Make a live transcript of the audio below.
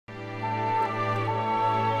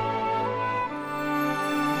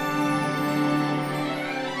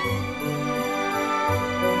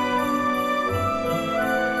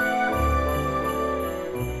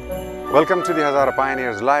Welcome to the Hazara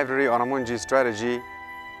Pioneers Library on UMuji strategy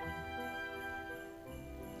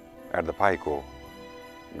at the Paiko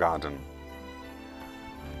Garden.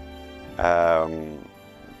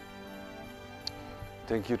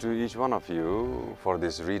 Thank you to each one of you for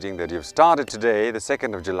this reading that you've started today, the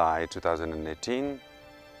 2nd of July 2018.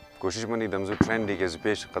 कोशिश money दमजू trendy के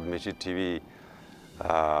पेश कदमी Mechidtv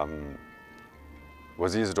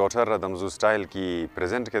वजीज़ daughter दमजू style की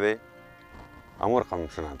present के दे अमूर कम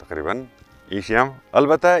सुना तकरीबन ischium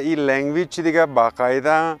अलबत्ता ये language चिदिगा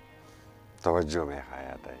बाकायदा तवज्जो में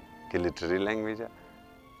खाया था कि लिटरेरी लैंग्वेज है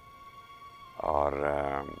और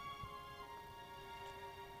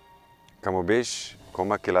कमोबेश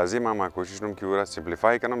कोमा के लाजिम आमा कोशिश नम की पूरा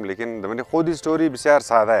सिंपलीफाई करना लेकिन दमने खुद ही स्टोरी बिसार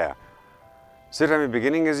सादा है सिर्फ हमें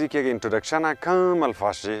बिगिनिंग है जी कि इंट्रोडक्शन है कम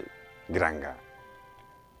अल्फाज़े गिरांगा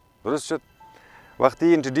दुरुस्त वक्ती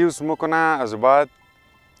इंट्रोड्यूस मुकना अज़बात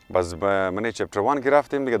बस मैंने चैप्टर 1 की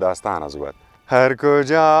राफ्ते में दास्तान अज़बात हर को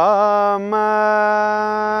जा मर्ज़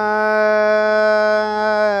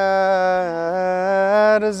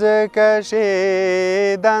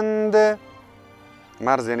कशीदंद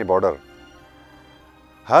मर्ज़ यानी बॉर्डर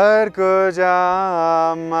हर को जा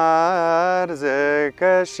मर्ज़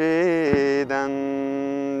कशीदंद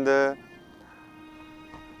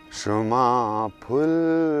शुमा फुल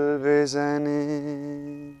बेज़ने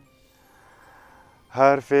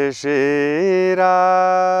हर फिशिराज़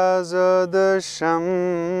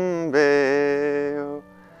दुशंबे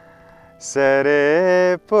सरे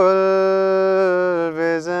पुल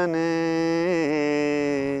बेज़ने.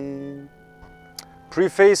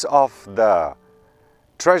 Preface of the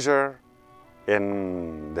treasure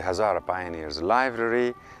in the Hazara Pioneers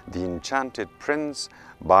Library, The Enchanted Prince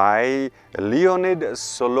by Leonid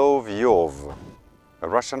Solovyou, a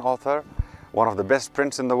Russian author, one of the best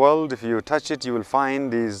prints in the world. If you touch it, you will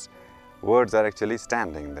find these words are actually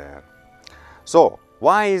standing there. So,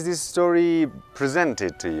 why is this story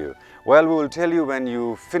presented to you? Well, we will tell you when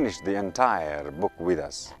you finish the entire book with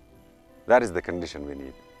us. That is the condition we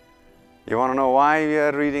need. You want to know why we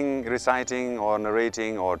are reading, reciting, or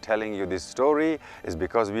narrating, or telling you this story? Is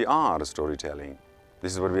because we are storytelling.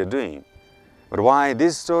 This is what we are doing. But why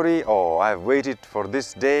this story? Oh, I have waited for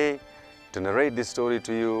this day to narrate this story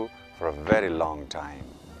to you for a very long time.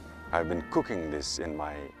 I've been cooking this in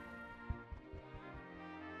my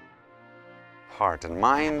heart and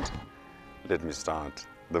mind. Let me start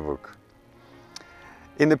the book.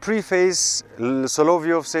 In the preface,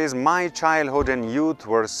 Solovyou says, my childhood and youth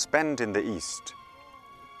were spent in the East.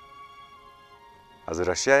 As a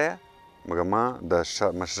Russia,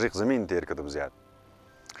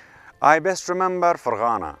 I best remember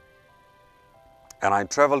Farghana, and I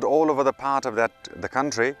traveled all over the part of the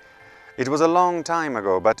country. It was a long time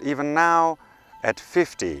ago, but even now, at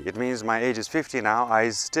 50, it means my age is 50 now, I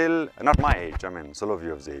still, not my age, I mean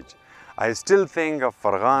Solovyou's age, I still think of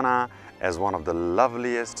Farghana as one of the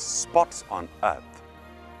loveliest spots on earth.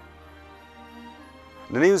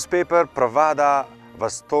 The newspaper Pravda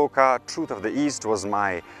Vostoka, Truth of the East, was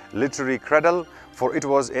my literary cradle, for it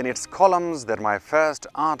was in its columns that my first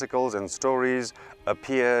articles and stories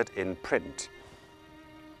appeared in print.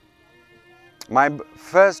 My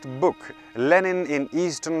first book, Lenin in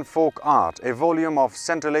Eastern Folk Art, a volume of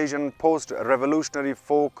Central Asian post-revolutionary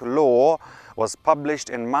folklore, was published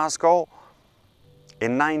in Moscow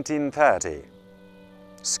in 1930.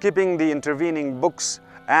 Skipping the intervening books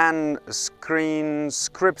and screen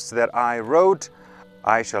scripts that I wrote,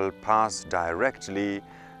 I shall pass directly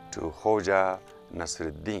to Khoja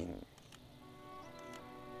Nasreddin.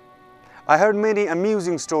 I heard many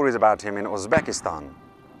amusing stories about him in Uzbekistan,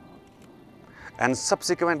 and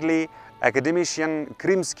subsequently academician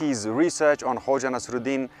Krimsky's research on Khoja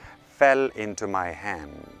Nasreddin fell into my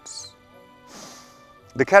hands.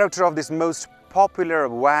 The character of this most popular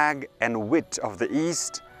wag and wit of the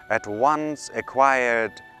East at once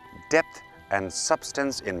acquired depth and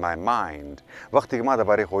substance in my mind. वक्त के मादा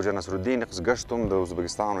बारे Khoja Nasreddin गश्तुम the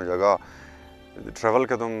Uzbekistan में जगह travel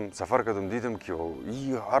कदम सफ़र कदम दीदम क्यों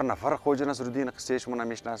ये हर नफर Khoja Nasreddin قصيش منا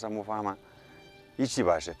مشنا سامو فاهمة يشي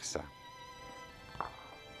باشه قصة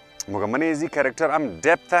مجمعني زي كاركتر أم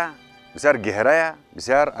دبته بسيار جهرية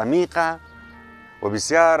بسيار أميقة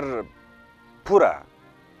وبسيار pura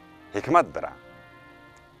حكمت درا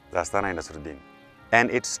داستاني Nasreddin.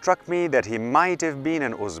 And it struck me that he might have been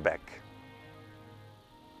an Uzbek.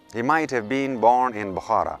 He might have been born in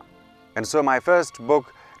Bukhara. And so my first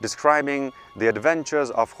book describing the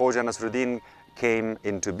adventures of Khoja Nasreddin came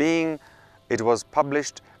into being. It was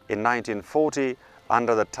published in 1940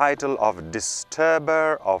 under the title of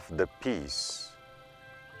Disturber of the Peace,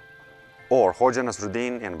 or Khoja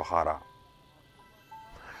Nasreddin in Bukhara.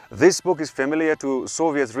 This book is familiar to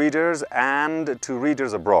Soviet readers and to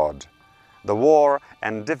readers abroad. The war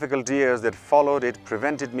and difficult years that followed it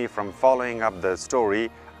prevented me from following up the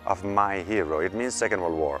story of my hero. It means Second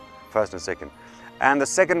World War, first and second. And the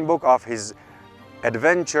second book of his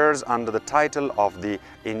adventures under the title of The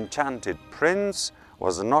Enchanted Prince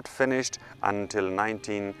was not finished until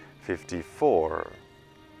 1954.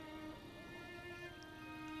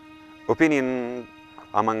 Opinion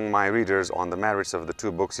among my readers on the merits of the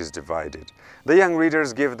two books is divided. The young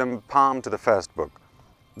readers give them palm to the first book.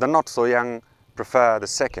 The not so young prefer the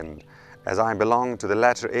second. As I belong to the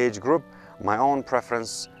latter age group, my own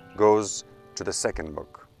preference goes to the second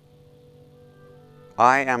book.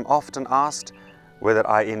 I am often asked whether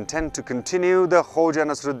I intend to continue the Khoja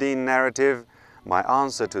Nasreddin narrative. My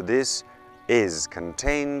answer to this is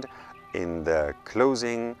contained in the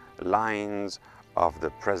closing lines of the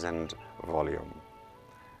present volume.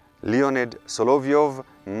 Leonid, Solovyou,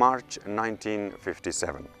 March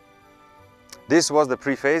 1957. This was the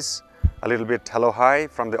preface, a little bit hello hi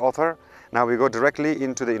from the author. Now we go directly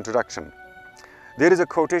into the introduction. There is a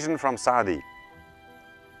quotation from Saadi.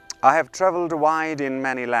 I have traveled wide in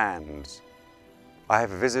many lands. I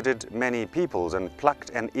have visited many peoples and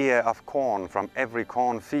plucked an ear of corn from every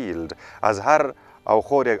cornfield, azhar aw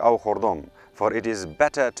khoreg aw khordom, for it is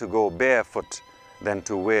better to go barefoot than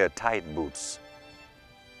to wear tight boots.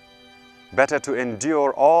 Better to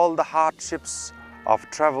endure all the hardships of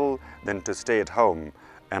travel than to stay at home.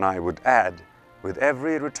 And I would add, with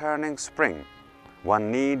every returning spring, one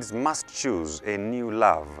needs must choose a new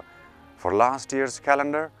love, for last year's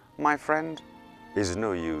calendar, my friend, is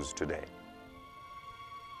no use today.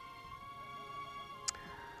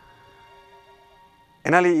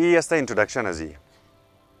 Enali esta introduction azi.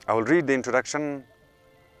 I will read the introduction,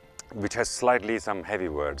 which has slightly some heavy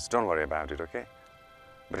words. Don't worry about it, okay?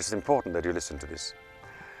 But it's important that you listen to this.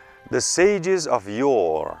 The sages of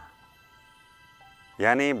yore,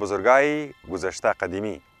 yani buzurgai guzashta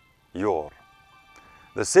qadimi, yore.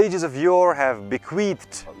 The sages of yore have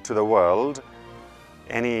bequeathed to the world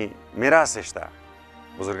any mirasishta.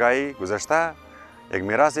 Buzurgai guzashta, ek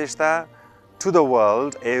mirasishta, to the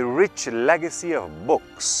world a rich legacy of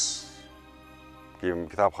books.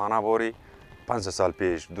 Kitab khana bori, 500 साल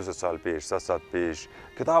पेश, 200 साल पेश, 7 साल पेश,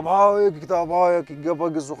 किताब है कि गप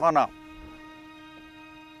की सुखाना.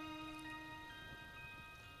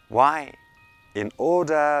 Why? In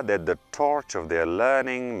order that the torch of their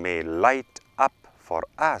learning may light up for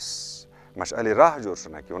us. مشعل راح جور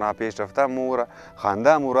شنا कि उन्हें पेश रफ्ता मूरा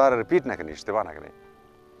खानदा मूरा repeat ना करनी इस्तेमाल ना करें.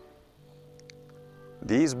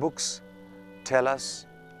 These books tell us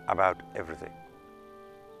about everything.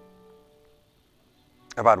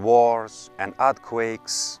 About wars and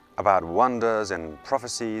earthquakes, about wonders and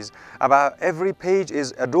prophecies, about every page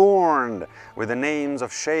is adorned with the names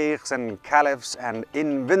of sheikhs and caliphs and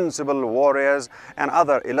invincible warriors and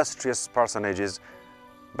other illustrious personages.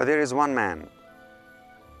 But there is one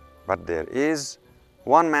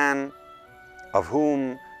man of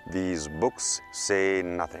whom these books say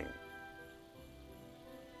nothing.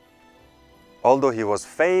 Although he was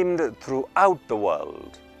famed throughout the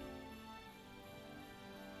world,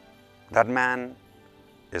 that man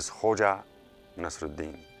is Khoja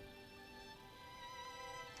Nasreddin.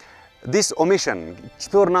 This omission,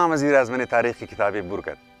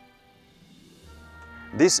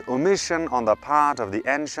 this omission on the part of the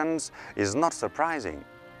ancients is not surprising.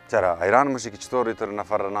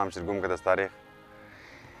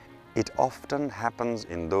 It often happens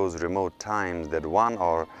in those remote times that one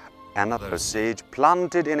or another sage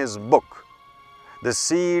planted in his book the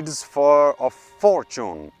seeds of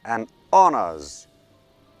fortune and honors.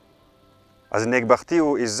 As nekbakhti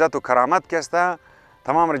u izzat u karamat kasta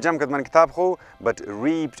tamam rjam kad man kitab kho, but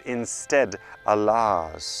reaped instead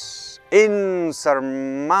Allah's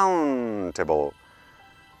insurmountable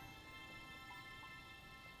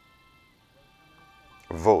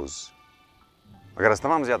woes. Agar as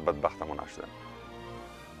tamam ziyad badbakhta munashda.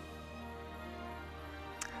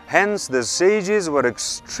 Hence the sages were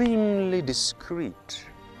extremely discreet.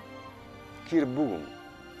 Kir bugum.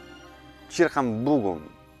 Chirkham bugum.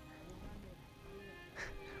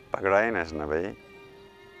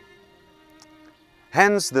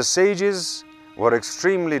 Hence the sages were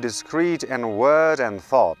extremely discreet in word and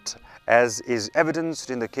thought, as is evidenced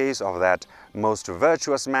in the case of that most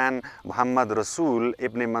virtuous man, Muhammad Rasul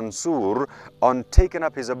ibn Mansur, on taking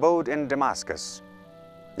up his abode in Damascus.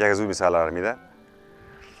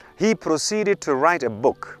 He proceeded to write a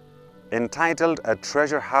book entitled A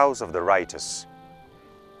Treasure House of the Righteous,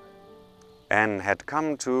 and had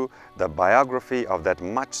come to the biography of that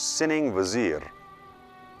much sinning vizier,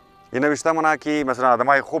 نوشته منا که مثلا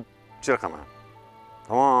آدمای خوب چرخمه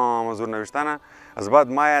تمام حضور نوشتنه از بعد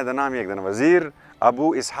مایه در نام یک دن وزیر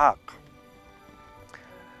ابو اسحاق.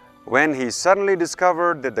 When he suddenly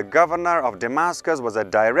discovered that the governor of Damascus was a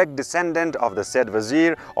direct descendant of the said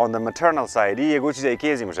wazir on the maternal side. یه چیز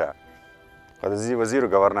ایکیزی میشه. خدازی وزیر و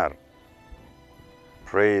گورنر.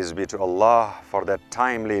 Praise be to Allah for that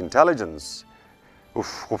timely intelligence.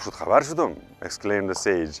 خوب شد خبر شدم, exclaimed the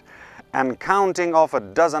sage. And counting off a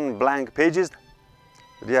dozen blank pages,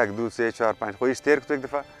 یک دو سه چهار پنج خودش تیر کتو یک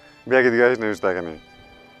دفعه بیا که دیگرش نوشته کنی.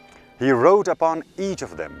 He wrote upon each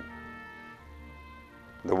of them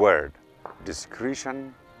the word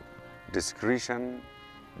discretion, discretion,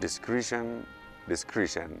 discretion,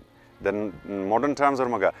 discretion. Then modern terms are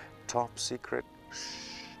maga top secret,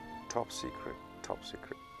 shh, top secret, top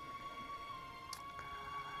secret.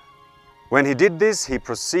 When he did this, he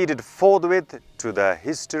proceeded forthwith to the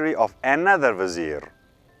history of another vizier,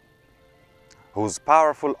 whose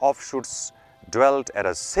powerful offshoots dwelt at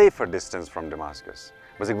a safer distance from Damascus.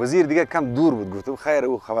 بس एक वजीर दिखा कम दूर बुध गुफ्तु खैर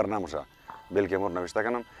वो खबर ना मुझा बिल्कुल मोर नविश्ता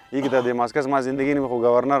कनम ये किता दमास्कस माँ जिंदगी में को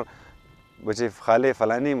गवर्नर बच्चे खाले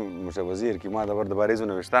फलानी मुझे वजीर की माँ दबर दबारे जो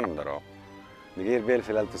नविश्ता नम दरो निगेर बेल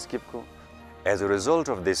फिलहाल तो skip को. As a result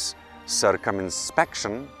of this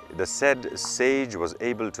circumspection, the said sage was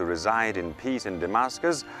able to reside in peace in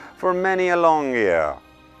Damascus for many a long year.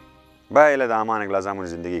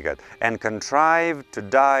 And contrived to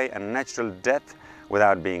die a natural death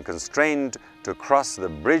without being constrained to cross the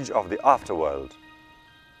bridge of the afterworld,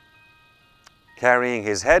 carrying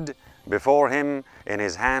his head before him in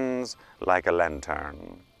his hands like a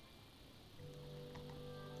lantern.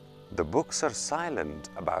 The books are silent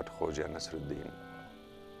about Khoja Nasreddin.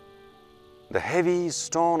 The heavy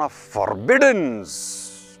stone of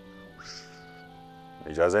forbiddance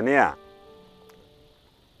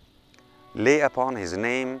lay upon his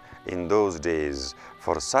name in those days,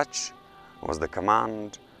 for such was the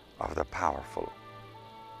command of the powerful.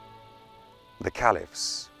 The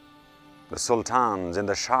caliphs, the sultans and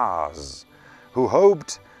the shahs, who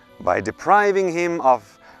hoped by depriving him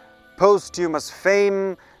of posthumous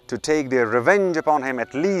fame to take their revenge upon him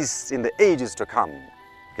at least in the ages to come.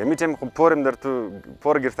 میتونم خب پورم در تو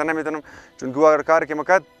پور گرفتن نمیتونم چون گوار کار که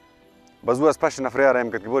مکد بازو از پشت نفریه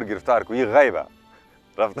رایم کد که پور گرفتار کو یه غیبه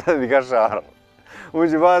رفته دیگر شهر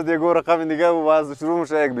اونجا باز دیگه رقم دیگه و باز شروع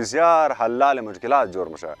میشه یک بسیار حلال مشکلات جور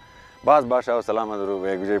میشه باز باشه و سلام درو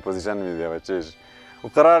یک جای پوزیشن میده بچهش و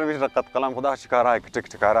قرار میشه رقت قلم خدا شکارای کتک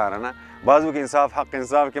تکارا نه بازو که انصاف حق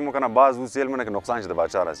انصاف که ممکنه باز وسیل منه که نقصان شده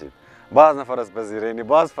بچه رسید باز نفر از پذیرینی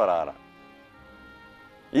باز فراره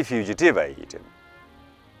ای فیوجیتیو ایتیم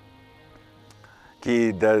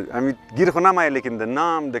که امی گیر خو نمایه لیکن د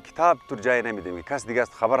نام د کتاب تر جای نمیدیم که کس دیگه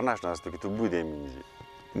است خبر نشناست که تو بوده میگی.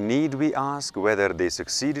 Need we ask whether they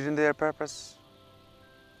succeeded in their purpose?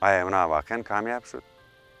 آیا اونا واقعا کامیاب شد؟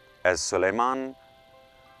 As Suleiman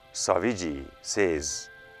Saviji says,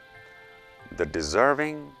 the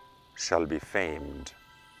deserving shall be famed,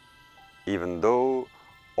 even though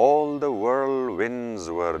all the whirlwinds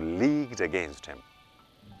were leagued against him.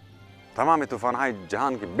 تمام طوفان‌های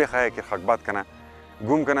جهان که بخواه که خاکبات کنه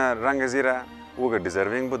گم کنه رنگ زیره او اگر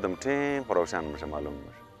deserving بودم تیم روشن میشه معلوم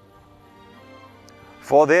میشه.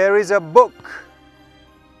 For there is a book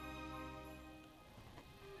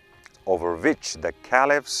over which the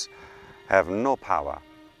caliphs have no power,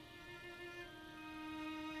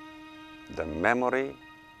 the memory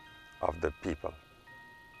of the people.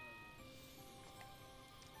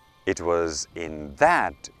 It was in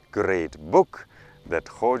that great book that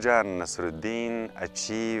Khoja Nasreddin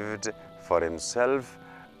achieved for himself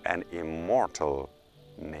an immortal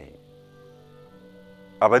name.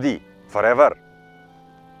 Abadi, forever.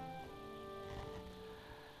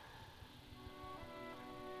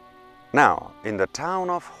 Now, in the town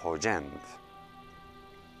of Khojand,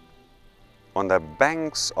 on the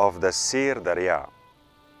banks of the Sir Darya,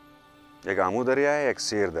 एक आमू दरिया है, एक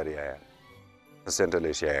सीर दरिया है, Central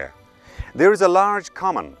Asia है. There is a large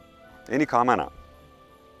common, any common.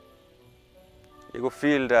 एक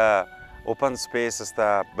field open space است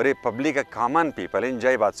برای public common people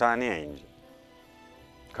اینجای بادشاه نیه اینجا.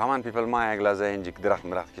 Common people ما یک لحظه اینجا درخت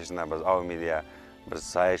مرخت کشیدن باز آب میدیا باز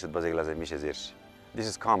سایه شد باز یک لحظه میشه زیرش. This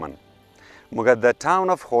is common. مگر the town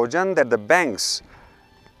of Khojand at the banks,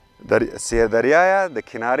 the Sir Darya, the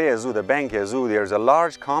kinare azu, the bank azu, there is a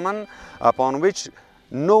large common upon which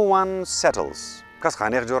no one settles. کس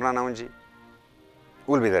خانیخ جورنا نونجی.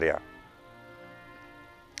 اول بی دریا.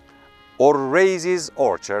 Or raises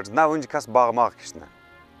orchards. Na unji kas baغ ماغ کشنا.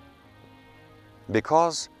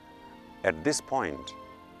 Because at this point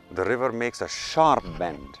the river makes a sharp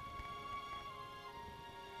bend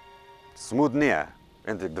smooth near.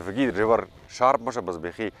 And the river sharp masha bas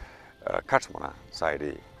behi katmana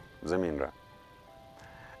side zamin ra.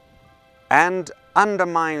 And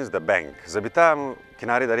undermines the bank. Zabita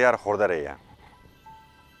kinari darya khorda reya.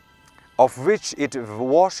 Of which it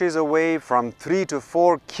washes away from 3 to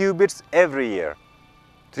 4 cubits every year.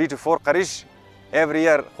 3 to 4 qarish every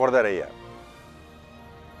year khorda reya.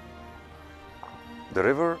 The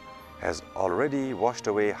river has already washed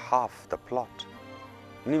away half the plot.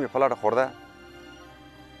 Nimi plot khorda.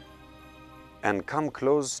 And come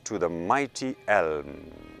close to the mighty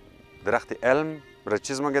elm. Drakht elm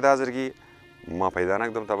rachizma ke dazirgi ma paida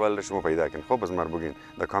nakdam tabal shmo paida kin khob azmar bugin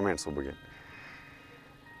the comments will begin.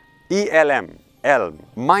 ELM, elm,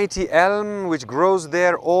 mighty elm which grows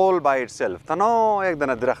there all by itself. Tano ek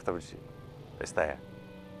dana drakht bchi istaya.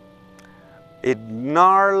 It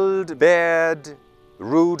gnarled bared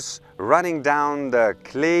roots running down the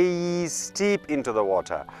clayey steep into the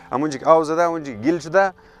water. Amunji awzada amunji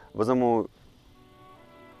gilchda bazamu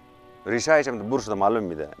Rishaish am bursh da malum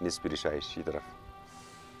mida nisbi rishaish shi taraf.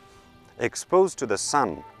 Exposed to the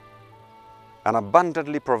sun and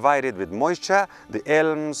abundantly provided with moisture, the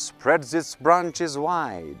elm spreads its branches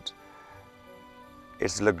wide.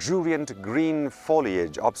 Its luxuriant green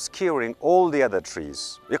foliage obscuring all the other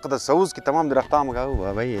trees. Iqda sauz ki tamam darakhta ma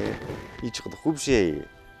gahu bhai ye ichqad khub shi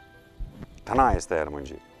tana istayar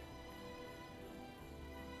munji.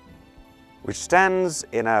 Which stands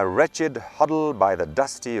in a wretched huddle by the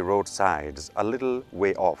dusty roadsides, a little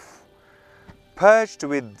way off. Perched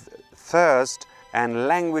with thirst and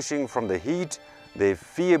languishing from the heat, they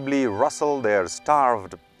feebly rustle their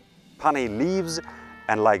starved punny leaves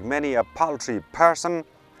and like many a paltry person,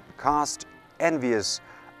 cast envious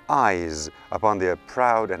eyes upon their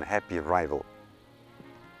proud and happy rival.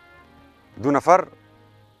 Dunafar,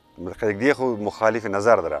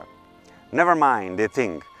 never mind, they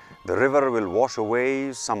think, the river will wash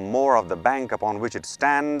away some more of the bank upon which it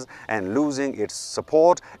stands, and losing its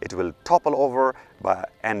support, it will topple over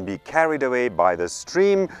and be carried away by the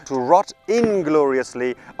stream to rot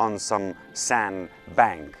ingloriously on some sand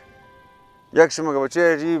bank. Yakshima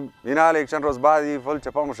gabache ji inal ek chan roz baadi fol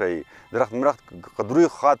chapam shay drakht mrakht qadrui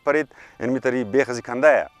khat parit in mitari bekhazi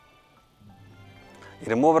khanda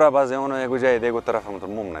ire movra baz ono ego jay dego taraf am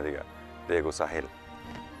mum na diga dego sahil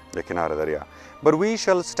de kinara darya. But we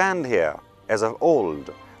shall stand here as of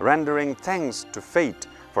old, rendering thanks to fate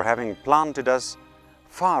for having planted us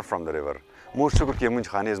far from the river. Mo shukr ki munj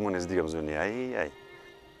khane azmun nazdik amzuni ay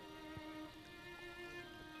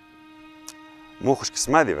Our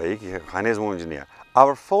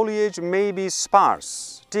foliage may be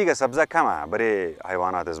sparse, tiga sabza kama, bare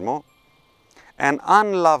haywanat azmo, and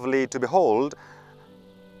unlovely to behold,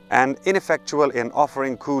 and ineffectual in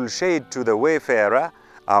offering cool shade to the wayfarer.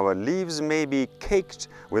 Our leaves may be caked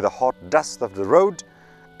with the hot dust of the road,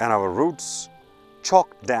 and our roots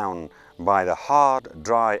chalked down by the hard,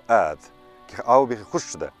 dry earth.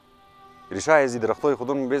 रिशायज़ी दरख्तों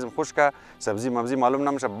खुदून में बेज़म खुश का सब्ज़ी मब्ज़ी मालूम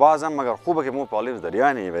ना मुझे बाज़म मगर खूब के मुँह पॉलिव्स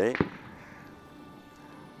दरिया नहीं भाई.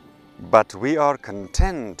 But we are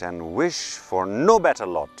content and wish for no better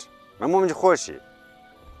lot. मैं मुझे खुशी.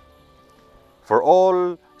 For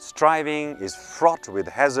all striving is fraught with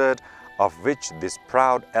hazard, of which this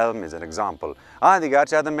proud elm is an example. दिगार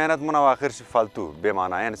चाहते मेहनत मुना आखिर से फालतू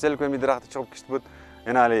बेमाना है. नस्ल कोई मिद्रात चौक किस्मत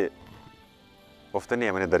इनाले उफ्तनी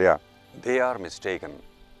है मैंने दरिया. They are mistaken.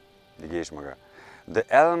 The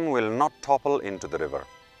elm will not topple into the river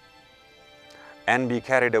and be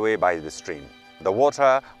carried away by the stream. The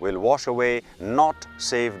water will wash away, not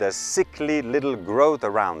save the sickly little growth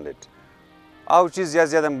around it.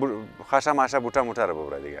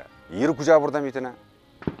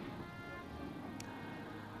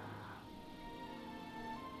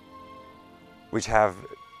 Which have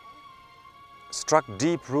struck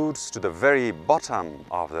deep roots to the very bottom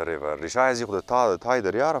of the river.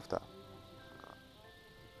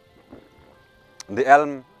 The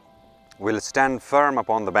elm will stand firm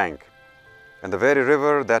upon the bank, and the very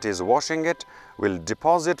river that is washing it will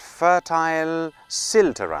deposit fertile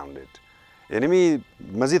silt around it.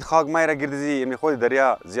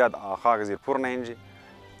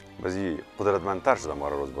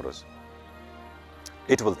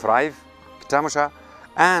 It will thrive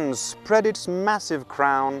and spread its massive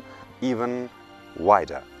crown even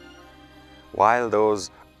wider, while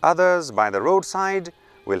those others by the roadside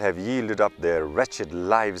will have yielded up their wretched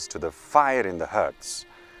lives to the fire in the hearths.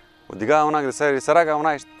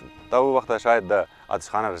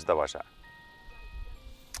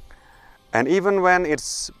 And even when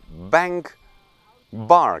its bank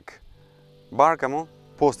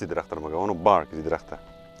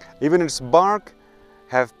even its bark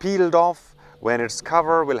have peeled off, when its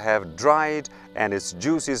cover will have dried and its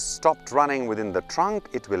juices stopped running within the trunk,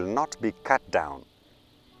 it will not be cut down.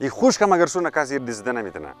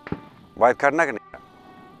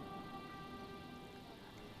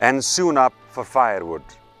 And sewn up for firewood,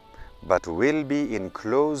 but will be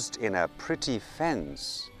enclosed in a pretty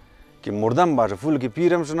fence.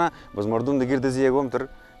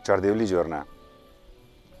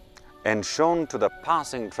 And shown to the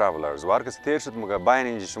passing travelers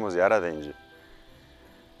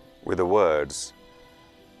with the words,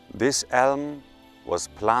 "This elm was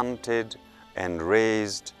planted and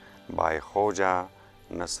raised by Khoja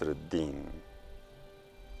Nasreddin."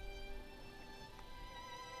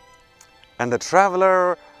 And the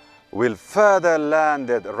traveler will further learn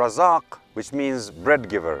that Razaq, which means bread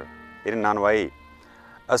giver, in Nanwai,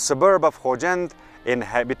 a suburb of Khojand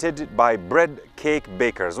inhabited by bread cake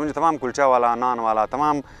bakers,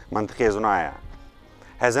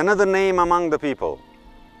 has another name among the people.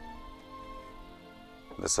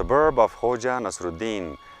 The suburb of Khoja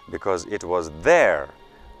Nasreddin, because it was there.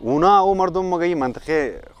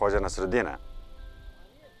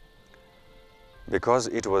 Because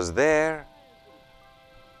it was there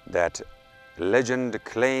that legend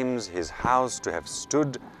claims his house to have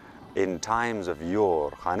stood in times of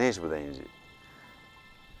yore.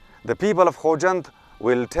 The people of Khojand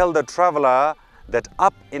will tell the traveler that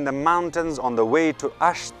up in the mountains on the way to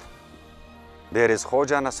Asht, there is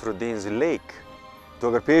Khoja Nasreddin's lake. तो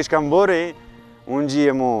अगर पेश कम बोरे उनजी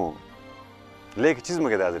ammo lake चीज़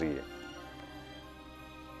मगे दाज़री है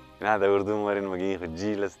ना तो Urdu marine मगी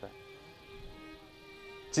खुजी लस्ता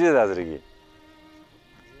चीज़ दाज़री है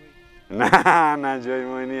ना जोई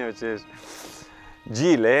मोनी है चीज़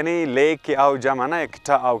जी लेनी लेक के आउ जामा ना एक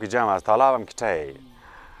टा आउ की जामा तालाब हम किटा है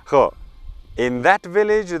खो in that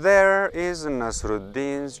village there is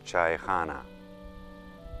Nasreddin's chai khana.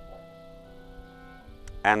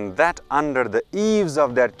 And that under the eaves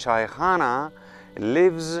of that chai khana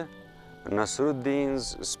lives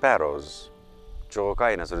Nasreddin's sparrows.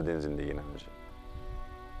 Chokai Nasreddin zindagi naam hai.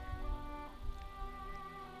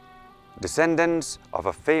 Descendants of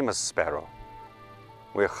a famous sparrow.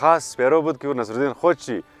 We khas sparrow bud ki Nasreddin khud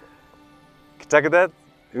chi. Kitaqdat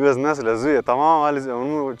was nasl azuya tamam wali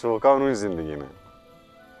unu choka unu zindagi na.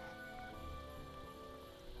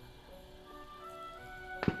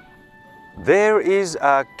 There is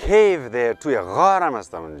a cave there too,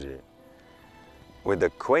 with the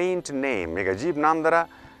quaint name, Megajib Namdara,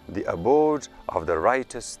 the abode of the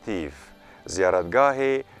righteous thief.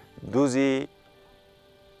 Ziyaratgahe Duzi.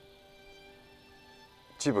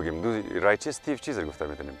 Chibogim, Duzi, righteous thief, cheeser gufta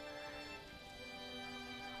mitanim.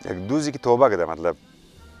 Ek Duzi ki toba gada, matlab.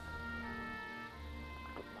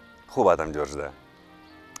 Khub atam George da.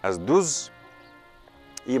 As Duz,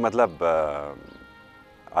 I matlab.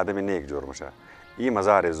 Adami neek jor musha. Ye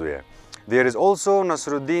mazar is huye. There is also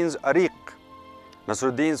Nasreddin's Ariq,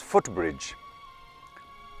 Nasreddin's footbridge.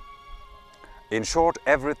 In short,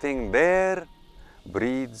 everything there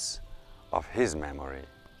breathes of his memory.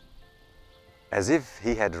 As if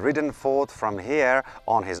he had ridden forth from here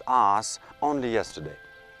on his ass only yesterday.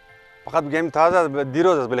 فقط بگیم تازه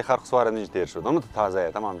دیروز از بلی خرق سوار نیج تیر شد. اونو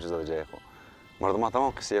تازه تمام چیزا جای خو. مردم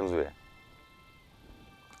تمام قصه امزویه.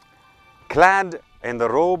 Clad in the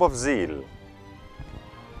robe of zeal.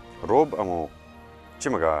 Robe amo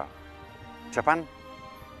chimaga chapan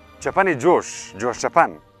chapani josh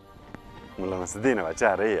chapan mulla Nasreddin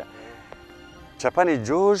bacha rahi chapani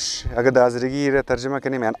josh agar dazrigi re tarjuma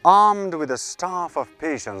karne mein armed with a staff of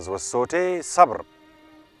patience was sote sabr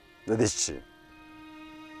dadishi.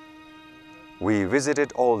 We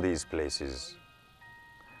visited all these places.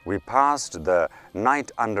 We passed the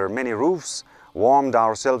night under many roofs, warmed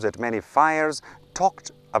ourselves at many fires,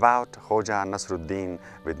 talked about Khoja Nasreddin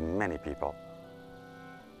with many people.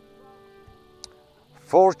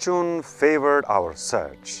 Fortune favored our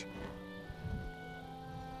search.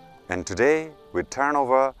 And today we turn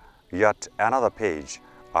over yet another page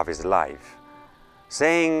of his life,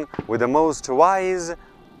 saying with the most wise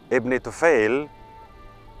Ibn Tufail,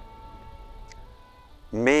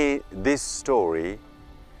 may this story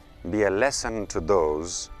be a lesson to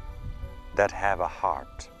those that have a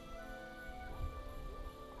heart,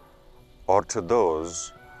 or to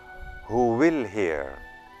those who will hear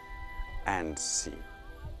and see.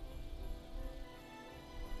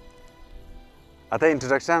 Ata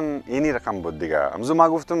introduction ini rakam bud diga. Amzu ma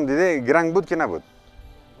guftum dide girang bud ki na bud?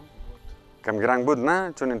 Kam girang bud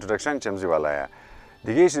na chun introduction chamzi wala hai.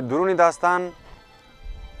 Dige ish duruni dastan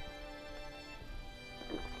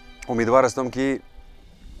उम्मीदवार हस्तम की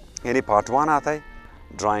यानी part 1 आता है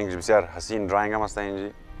drawing बिचार हसीन drawing मस्त हैं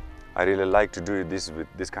जी I really like to do this with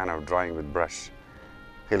this kind of drawing with brush.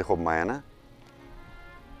 خیلی خوب معاینه.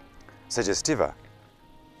 Suggestive.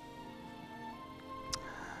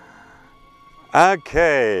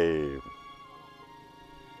 Okay.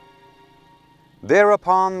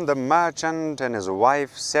 Thereupon the merchant and his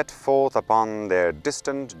wife set forth upon their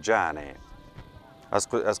distant journey. از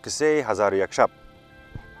قصه هزار یک شب.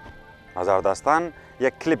 هزار داستان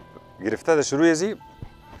یک کلیپ گرفته در شروع ازی.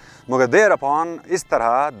 مگر thereupon اس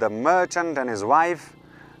طرح the merchant and his wife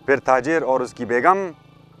پھر تاجر اور اس کی بیگم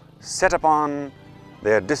set upon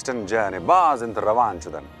their distant journey. باز انت روان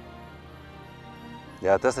شدن.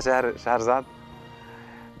 یا تست شهرزاد.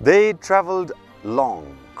 They traveled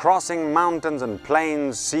long, crossing mountains and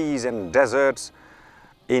plains, seas and deserts,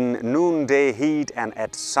 in noonday heat and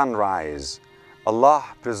at sunrise. Allah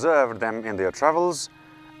preserved them in their travels,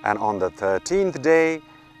 and on the 13th day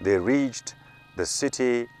they reached the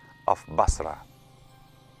city of Basra.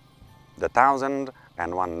 The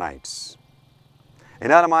 1001 Nights. In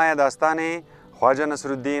Alamaya Dastani, Khoja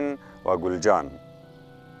Nasreddin wa Guljan.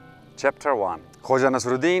 Chapter 1. Khoja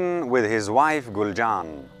Nasreddin with his wife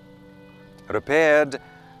Guljan repaired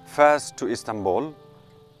first to Istanbul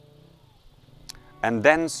and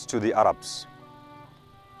thence to the Arabs.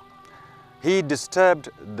 He disturbed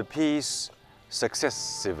the peace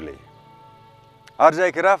successively.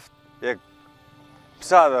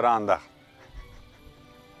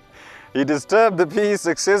 He disturbed the peace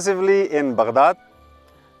successively in Baghdad,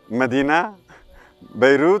 Medina,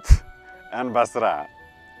 Beirut, and Basra,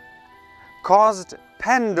 caused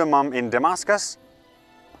pandemonium in Damascus,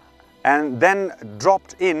 and then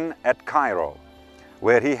dropped in at Cairo,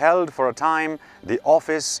 where he held for a time the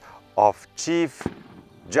office of Chief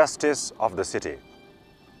Justice of the city,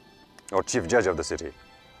 or Chief Judge of the city.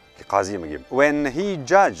 When he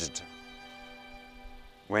judged,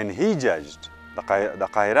 the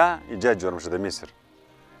Cairo, he judged the Misr.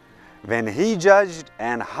 When he judged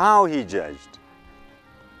and how he judged,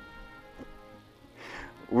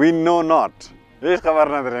 we know not.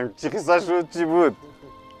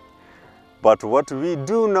 But what we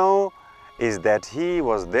do know is that he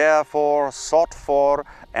was therefore sought for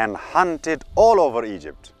and hunted all over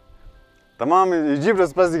Egypt. تمام Egypt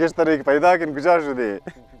سپس دیگه طریق پیدا کن کجا شده.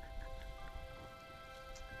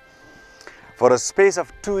 For a space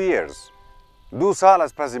of 2 years, 2 سال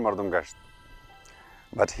از پس مردم گشت.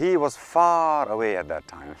 But he was far away at that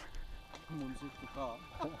time,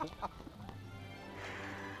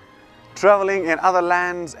 traveling in other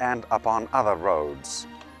lands and upon other roads.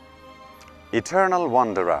 Eternal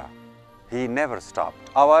wanderer, he never stopped.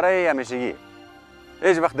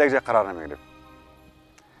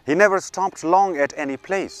 He never stopped long at any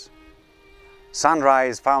place.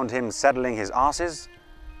 Sunrise found him saddling his asses.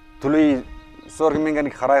 The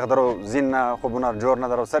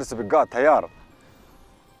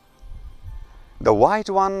white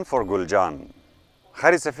one for Guljan.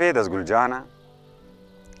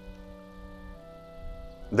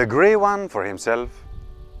 The grey one for himself.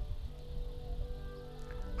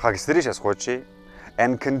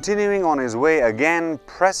 And continuing on his way again,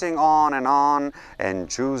 pressing on and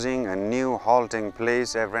choosing a new halting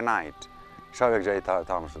place every night.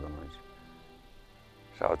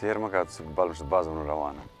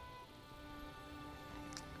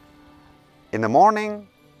 In the morning,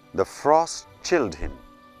 the frost chilled him,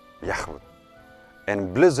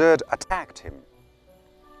 and blizzard attacked him.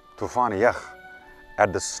 Tufan yakh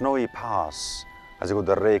at the snowy pass. As you go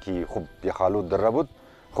the khub yakhalud darabut.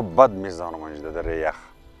 At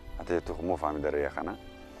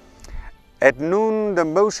noon, the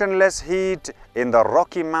motionless heat in the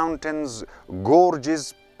Rocky Mountains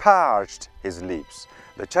gorges parched his lips.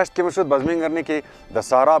 The chest came shut bazmingarni ki the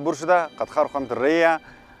Sara burshda qad kharqamt riya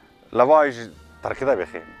lawaj tarkida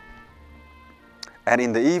bikhi. And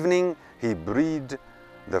in the evening, he breathed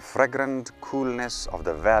the fragrant coolness of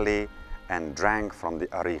the valley and drank from the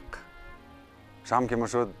ariq. Sham ki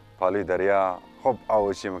mushud pali darya.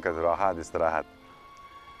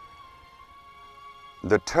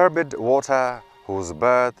 The turbid water whose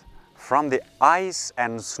birth from the ice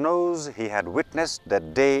and snows he had witnessed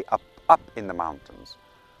that day up in the mountains.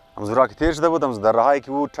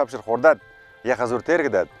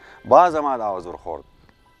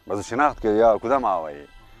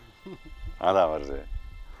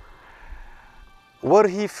 Were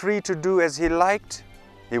he free to do as he liked,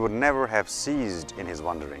 he would never have ceased in his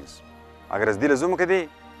wanderings. And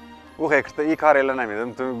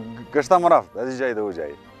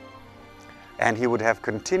he would have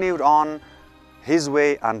continued on his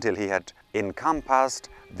way until he had encompassed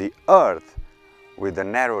the earth with the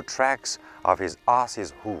narrow tracks of his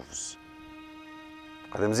ass's hooves.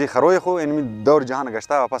 قدم زي خروي خو إن دور جهان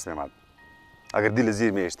قشتا وباس ميماد أقدر دي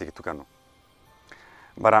لزير ميشتي كتوكانو.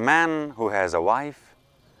 But a man who has a wife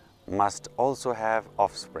must also have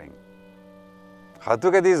offspring.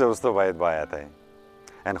 خاتو كدي زوجته بايد بايته.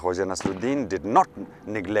 And Khoja Nasreddin did not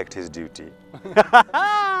neglect his duty.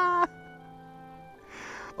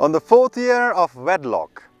 On the 4th year of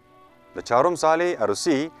wedlock, the Charum Sali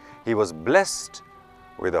Arusi, he was blessed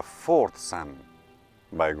with a 4th son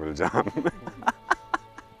by Guljan.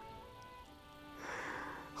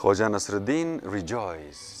 Khoja Nasreddin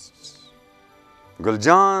rejoiced.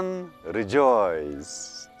 Guljan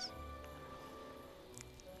rejoiced.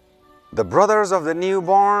 The brothers of the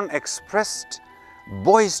newborn expressed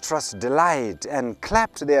boisterous delight and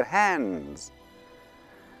clapped their hands.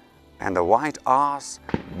 And the white ass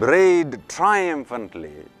brayed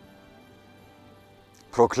triumphantly,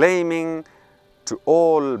 proclaiming to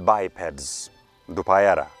all bipeds,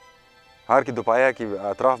 Dupayara. Har ki Dupaya ki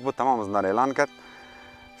atraf but tamam znar elan kat,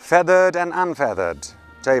 feathered and unfeathered,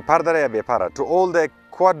 chahe pardare ya bepara, to all the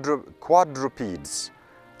quadrupeds,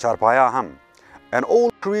 charpaya ham, and all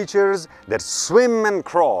creatures that swim and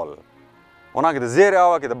crawl. Ona ki the zere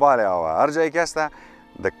awa ki the bale awa, arjai kesta,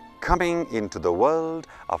 the coming into the world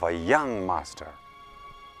of a young master.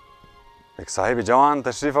 Ek sahibi jawan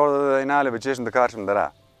tashrif aur inale becheshn dakarshim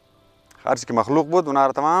dara. Harch ki makhluq bud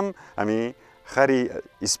unar tamam ami khari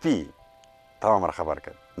ispi tamam mar khabar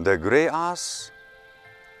kad. The grey ass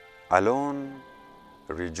alone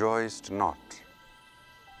rejoiced not.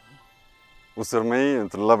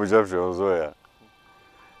 Usarmei Allah bujab sho zoya.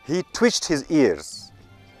 He twitched his ears.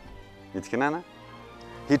 Mitkinana?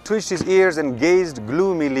 He twitched his ears and gazed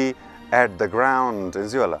gloomily at the ground.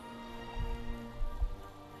 The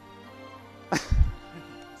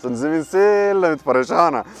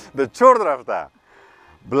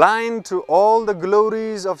blind to all the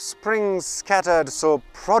glories of spring scattered so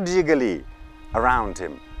prodigally around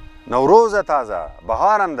him. Nawroza taza,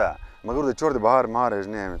 baharanda. Magur the chord bahar maharaj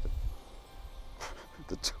name.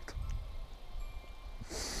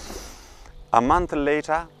 A month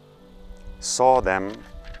later, saw them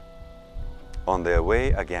on their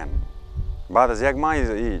way again. بعد از یک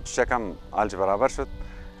ماه چکم آلچ برابر شد،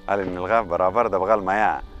 آل نلغاف برابر دبغال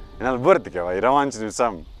مایا. این البرد که وای روان چیزی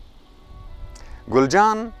سام.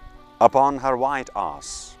 Guljan upon her white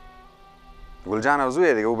ass. Guljan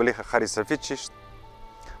ارزویه دیگه او بلی خری سفید چشت.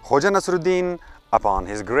 Khoja Nasreddin upon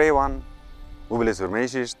his grey one. او بلی سرمه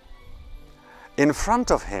چشت. In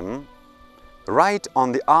front of him, right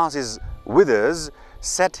on the ass's withers,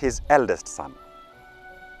 sat his eldest son.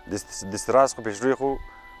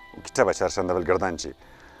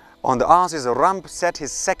 On the ass's rump sat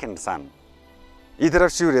his second son.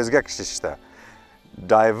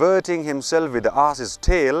 Diverting himself with the ass's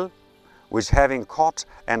tail, which having caught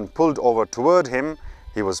and pulled over toward him,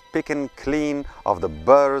 he was picking clean of the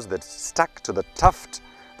burrs that stuck to the tuft.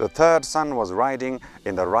 The third son was riding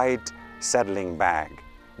in the right saddling bag.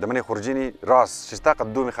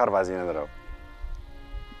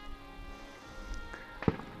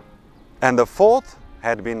 And the fourth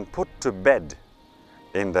had been put to bed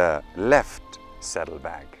in the left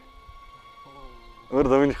saddlebag.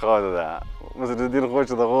 Nasreddin Khoja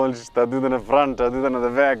the whole stadu in the front, stadu in the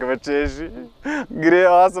back, bacheshi. Grey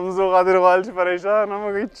awesome so qadir walch pareshan,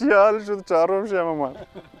 am chial shud charom shama.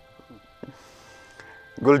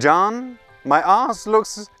 Guljan, my ass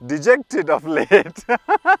looks dejected of late.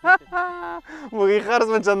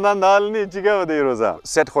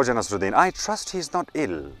 Said Khoja Nasreddin, I trust he is not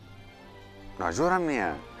ill.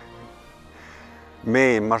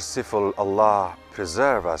 May merciful Allah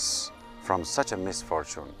preserve us from such a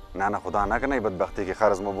misfortune.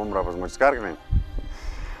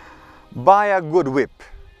 Buy a good whip.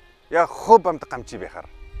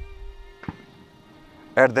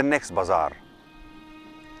 At the next bazaar.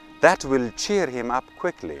 That will cheer him up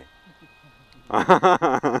quickly.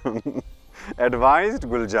 Advised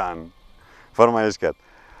Guljan. Farmayishkat.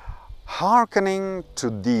 Hearkening to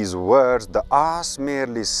these words, the ass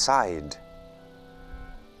merely sighed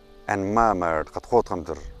and murmured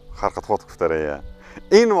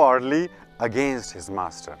inwardly against his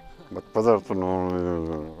master.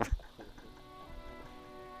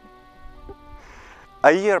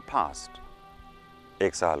 A year passed.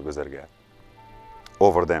 Ek saal guzar gaya.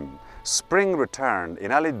 Over them, spring returned.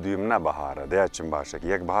 Inali dyumna bahara. Deya chimbashak.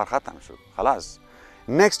 Yek bahar khatam shud. Khalas.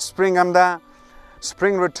 Next spring amda.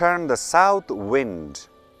 Spring returned, the south wind,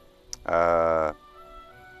 Badi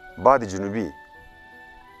Junubi,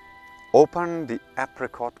 opened the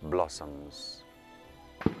apricot blossoms.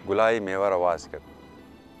 Gulai mewar awaz kar.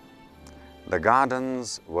 The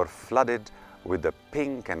gardens were flooded with a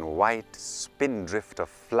pink and white spindrift of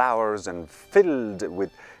flowers and filled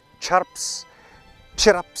with chirps,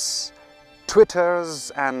 chirrups,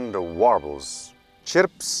 twitters and warbles.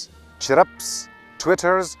 Chirps, chirrups,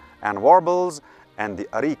 twitters and warbles and the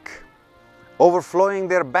arik, overflowing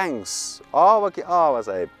their banks,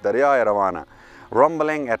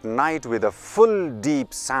 rumbling at night with a full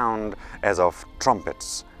deep sound as of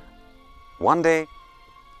trumpets. One day,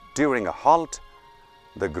 during a halt,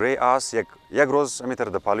 the grey ass, یگروز امیتر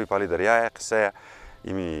د پالوی پالوی دریای قصه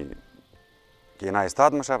ایمی که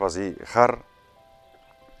نایستاد مشه بازی خر.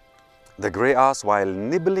 The grey ass, while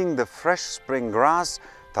nibbling the fresh spring grass,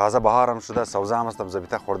 تازه بهارم شده سوزام است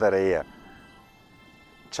زبیته خورده رهیه,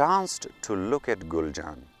 chanced to look at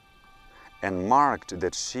Guljan and marked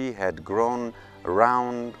that she had grown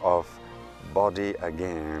round of body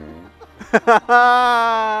again.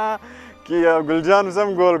 Kiya Guljan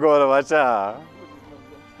sam gol gol bacha.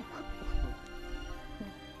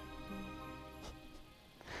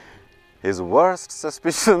 His worst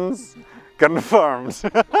suspicions confirmed.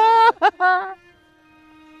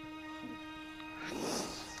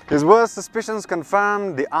 His worst suspicions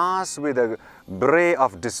confirmed. The ass, with a bray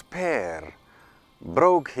of despair,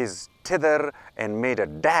 broke his tether and made a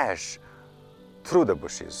dash through the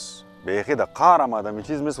bushes.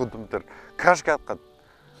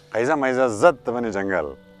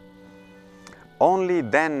 Only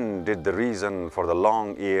then did the reason for the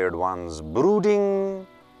long-eared one's brooding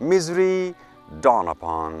misery dawn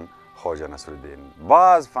upon Khoja Nasreddin.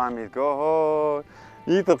 Baz fahmid ko ho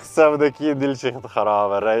ye to qissa bada ki dil shekh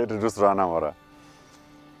kharab hai, right? Dusrana mara.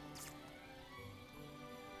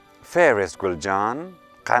 Fairest Guljan,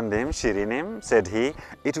 Kandim, Shirinim, said he,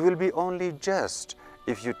 it will be only just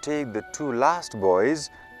if you take the two last boys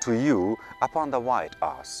to you upon the white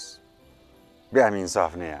ass. Bi'amin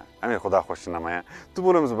safniya, Amir Khuda khosh namaya. Tu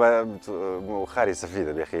bolum khari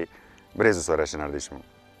safida bikhi, brezu sorash nardishmu.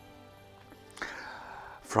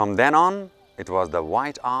 From then on, it was the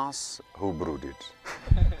white ass who brooded.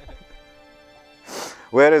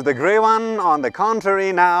 Whereas the grey one, on the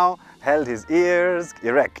contrary, now held his ears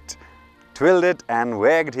erect, twirled it and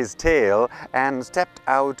wagged his tail and stepped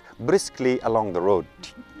out briskly along the road.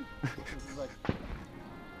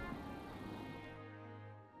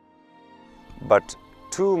 But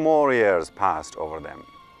 2 more years passed over them.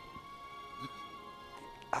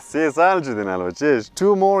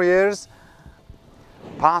 2 more years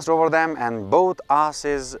passed over them and both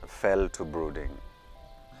asses fell to brooding.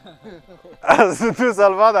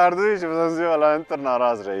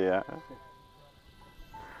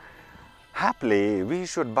 Happily, we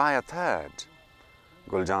should buy a third,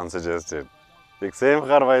 Guljan suggested.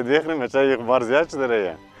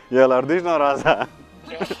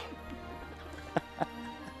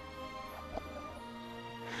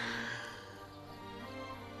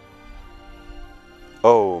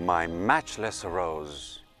 Oh, my matchless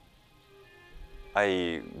rose.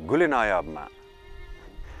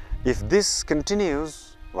 If this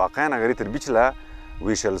continues,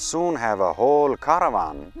 we shall soon have a whole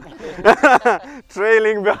caravan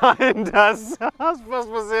trailing behind us.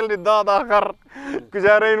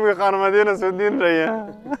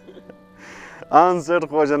 Answered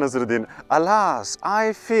Khoja Nasreddin, alas,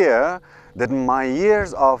 I fear that my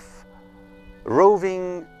years of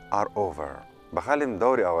roving are over.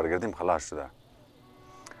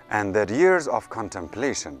 And that years of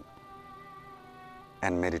contemplation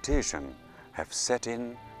and meditation have set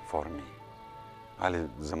in for me.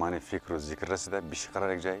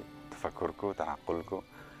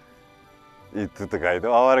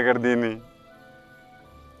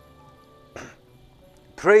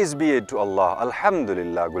 Praise be to Allah,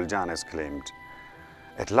 Alhamdulillah, Guljan exclaimed.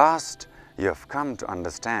 At last you have come to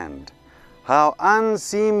understand how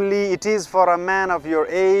unseemly it is for a man of your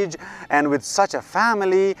age and with such a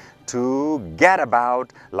family to get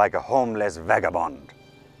about like a homeless vagabond.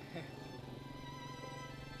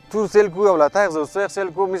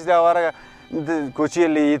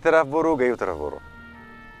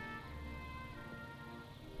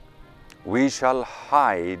 We shall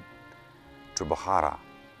hide to Bukhara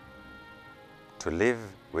to live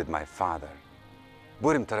with my father.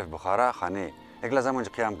 Burim taraf Bukhara khane. Stay,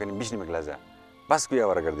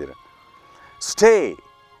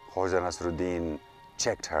 Khoja Nasreddin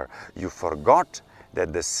checked her. You forgot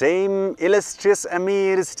that the same illustrious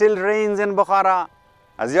Amir still reigns in Bukhara.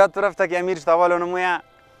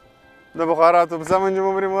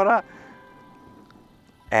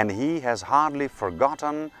 And he has hardly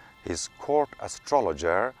forgotten his court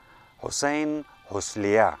astrologer, Hussain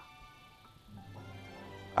Husliya.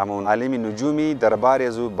 Amun alimi nujumi darbari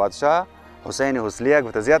azu badshah Hussain Husliya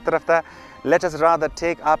gufta ziyad tarafta let us rather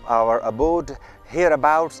take up our abode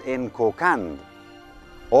hereabouts in Kokand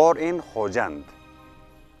or in Khojand.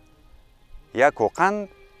 یا کوقند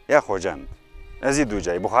یا خوجند. از این دو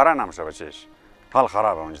جای بخارا نمیشه بچهش. حال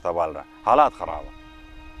خرابه اونجا تبال را. حالات خرابه.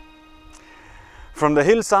 From the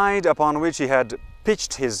hillside upon which he had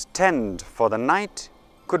pitched his tent for the night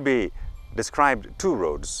could be described two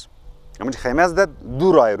roads. اما خیمه از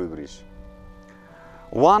دو راه روی بریش.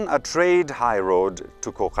 One a trade high road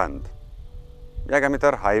to Kokand. یک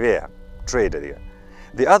امیتر highway trade دیگه.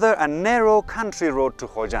 The other a narrow country road to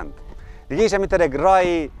Khojand. دیگه ایش امیتر یک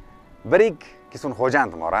راه بریک کسون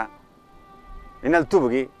خوجند مارا. اینال تو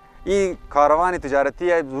بگی این کاروانی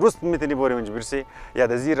تجارتی رست میتونی بوری منج برسی یا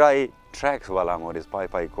دزی رای tracks والا موریز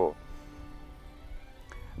پای کو.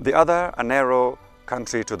 The other a narrow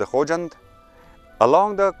country to the Khojand.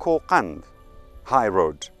 Along the Kokand high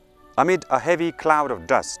road, amid a heavy cloud of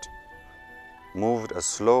dust, moved a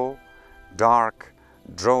slow, dark,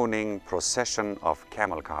 droning procession of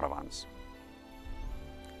camel caravans.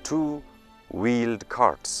 Two wheeled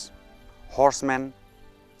carts, horsemen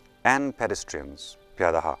and pedestrians.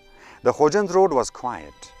 Pyadaha. The Khojand road was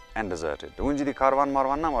quiet and deserted.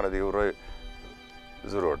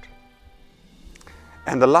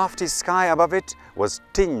 And the lofty sky above it was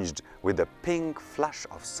tinged with the pink flush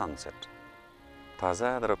of sunset.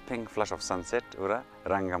 Taza, the pink flush of sunset, ura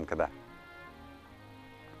rangam kada.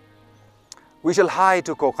 We shall hie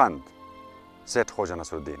to Kokand, said Khoja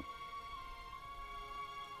Nasreddin.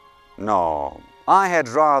 No, I had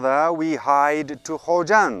rather we hide to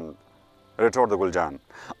Khojand, retorted Guljan.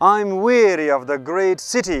 I'm weary of the great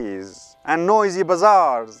cities and noisy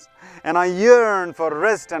bazaars, and I yearn for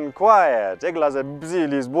rest and quiet. एक लाज़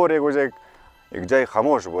बिज़ीलिस बोरे कुछ एक जाय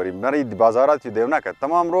खामोश बोरी मेरी बाज़ारात की देवना का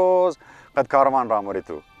तमाम रोज़ कद कारवान रामोरी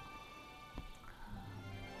तू.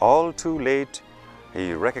 All too late,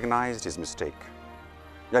 he recognized his mistake.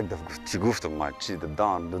 یک दफ़ चिगुफ्त माची the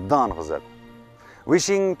dawn غزت.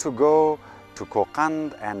 Wishing to go to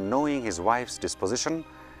Kokand and knowing his wife's disposition,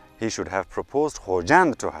 he should have proposed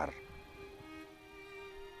Khojand to her.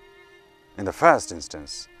 In the first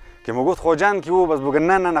instance, कि मुगुत खोजान कि वो बस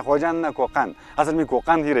बुगन्ना ना खोजान ना कोकान असल में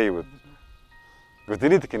कोकान ही रही वो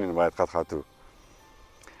गुतरीत किन बात खातू.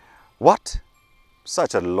 What?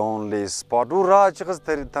 Such a lonely spot. वो राज कस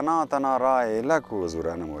तना राय लाकू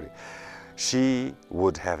ज़ुराना मोरी. She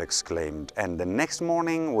would have exclaimed, and the next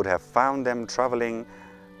morning would have found them traveling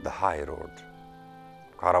the high road.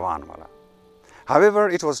 Caravan wala. However,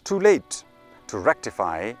 it was too late to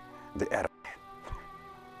rectify the error.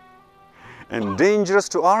 And dangerous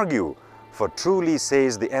to argue, for truly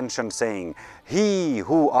says the ancient saying, he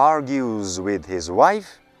who argues with his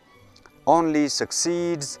wife only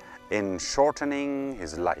succeeds in shortening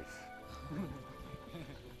his life.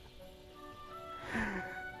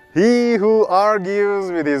 He who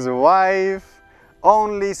argues with his wife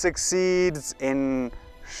only succeeds in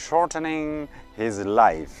shortening his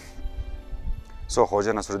life. So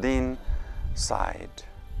Khoja Nasreddin sighed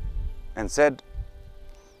and said,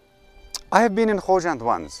 I have been in Khojand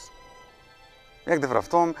once.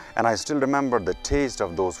 And I still remember the taste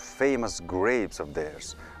of those famous grapes of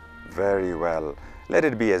theirs. Very well, let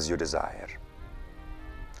it be as you desire.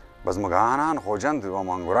 Bas maganan Khojand wa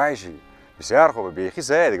manguraishi.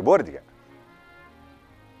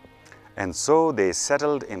 And so they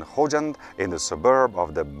settled in Khojand, in the suburb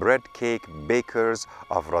of the bread cake bakers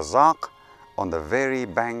of Razaq, on the very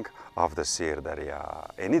bank of the Sir Darya.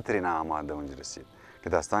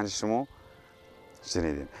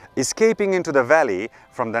 Escaping into the valley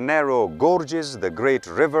from the narrow gorges, the great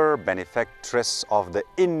river, benefactress of the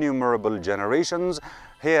innumerable generations,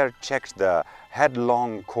 here checked the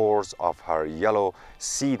headlong course of her yellow,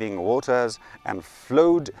 seething waters and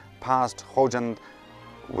flowed past Khojand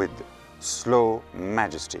with slow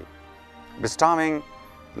majesty, bestowing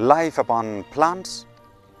life upon plants.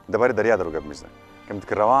 The bari darya daru gab mizda. Kamt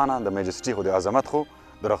karawana, the majesty khu, the azamat khu,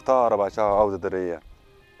 the rakhta rabacha aw the darya.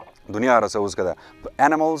 Dunya rasa uz kada.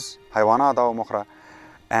 Animals, haywanat aw mukhra,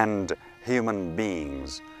 and human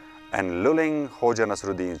beings, and lulling Khoja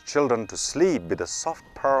Nasreddin's children to sleep with the soft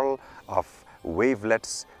pearl of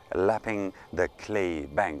wavelets lapping the clay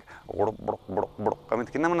bank.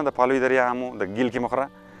 Kamit kinna mana da palu darya amu the gil ki mukhra.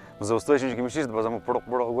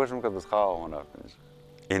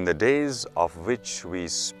 In the days of which we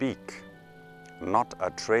speak, not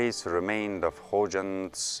a trace remained of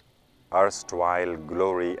Khojand's erstwhile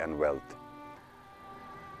glory and wealth.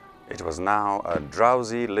 It was now a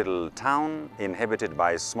drowsy little town inhabited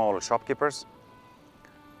by small shopkeepers,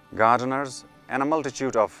 gardeners, and a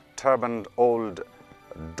multitude of turbaned old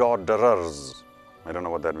dodderers. I don't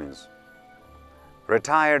know what that means.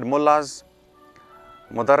 Retired mullahs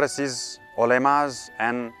mudarrisis, ulemas,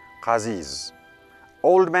 and qazis.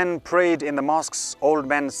 Old men prayed in the mosques, old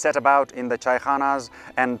men sat about in the chaykhanas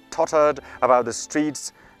and tottered about the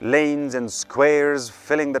streets, lanes and squares,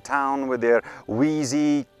 filling the town with their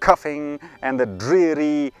wheezy coughing and the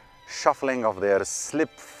dreary shuffling of their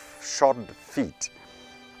slip-shod feet.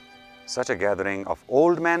 Such a gathering of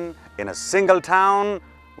old men in a single town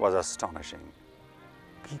was astonishing.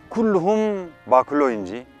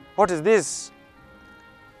 What is this?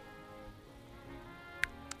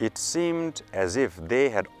 It seemed as if they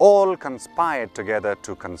had all conspired together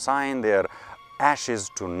to consign their ashes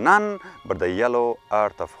to none but the yellow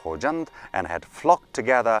earth of Khojand and had flocked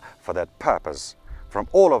together for that purpose from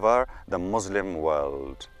all over the Muslim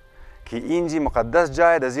world. Ki inji muqaddas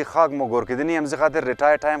jay da zi khag mo gor kidini am zi khatir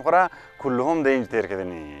retire time khora kulluhum da inj ter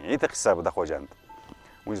kidini ita qissa bada Khojand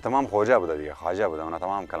mujhe tamam khoja bada diya khaja bada mana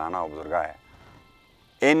tamam kalana wa buzurga hai.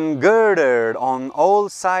 Engirded on all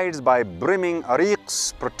sides by brimming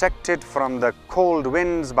ariqs, protected from the cold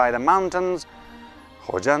winds by the mountains,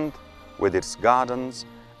 Khojand, with its gardens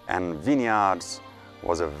and vineyards,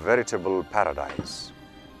 was a veritable paradise.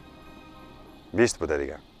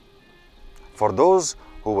 For those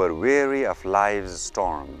who were weary of life's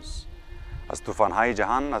storms, as tufan hai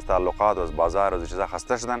jahan, as ta'alluqat, as bazar, as chiza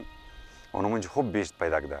khasta shdan, unumunj khub bisht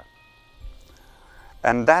paida kida.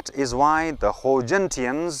 And that is why the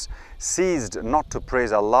Khojantians ceased not to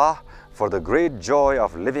praise Allah for the great joy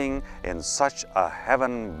of living in such a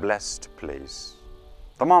heaven-blessed place.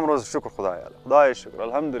 Tamam roz shukr khudaya, khudaya shukr,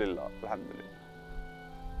 alhamdulillah, alhamdulillah.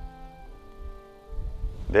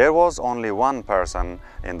 There was only one person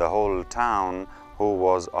in the whole town who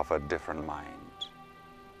was of a different mind.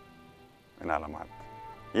 In alamat.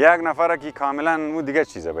 Yak nafara ki kamilan mu diga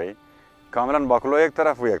cheez hai bhai. Kamilan bakulo ek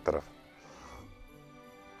taraf, wo ek taraf.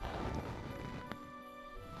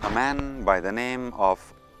 A man by the name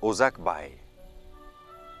of Uzakbai,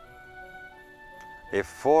 a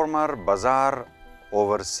former bazaar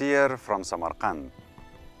overseer from Samarkand.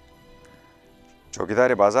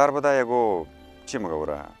 Chokidari bazaar bada ego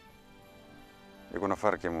chimagura. Ego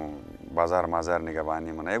nafar ke mu bazaar mazar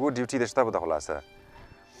nigabani mana ego duty deshta bada khulasa.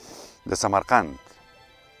 The Samarkand.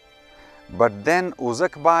 But then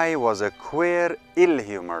Uzakbai was a queer,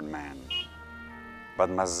 ill-humored man, but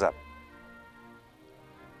mazzab,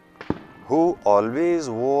 who always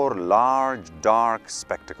wore large, dark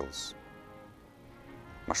spectacles.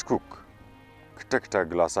 Mashkuk, ktikta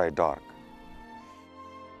glass-eye dark.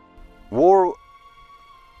 Wore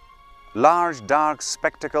large, dark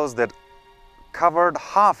spectacles that covered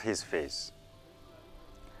half his face.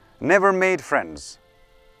 Never made friends.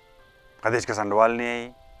 Qadesh ka sandwal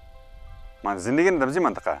nahi man zindagi mein dabzi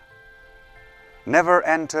mantaqa. Never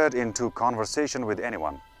entered into conversation with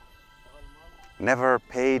anyone. Never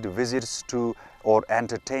paid visits to or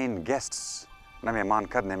entertained guests. Na mehman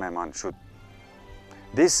kad, na mehman shud.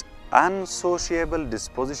 This unsociable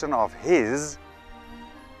disposition of his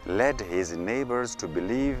led his neighbors to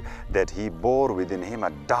believe that he bore within him a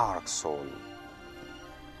dark soul.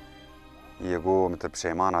 Ye go matlab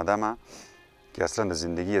shayman adama ki aslan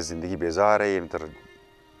zindagi bezar hai, matlab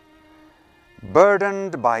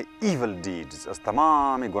burdened by evil deeds. As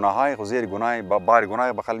tamami gunahay khuzir gunay bar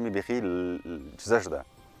gunay bakhalmi bikhil chizashda.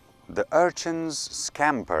 The urchins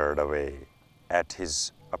scampered away at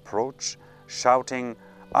his approach, shouting,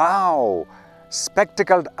 "Ow!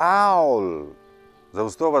 Spectacled owl!"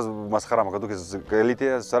 Zawsto bas maskhara makadu ki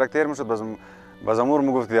galite sarak ter mushad bas amur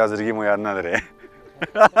mu gufti hazirgi mu yad nadare.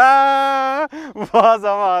 Bas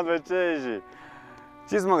amad bache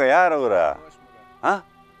chiz maga yar ora. Ha?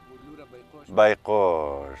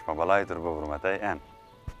 Bayqosh, mabalay turbo brumatay an.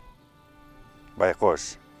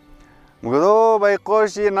 Bayqosh. Mugado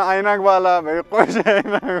bayqosh na aynak wala, bayqosh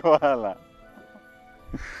aynak wala.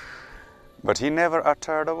 But he uttered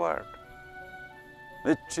uttered a word.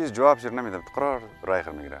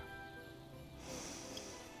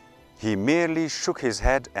 He merely shook his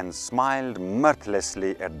head and smiled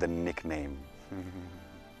mirthlessly at the nickname.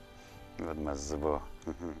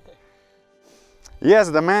 Yes,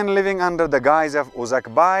 the man living under the guise of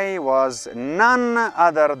Uzakbai was none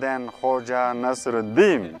other than Khoja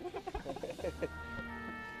Nasreddin.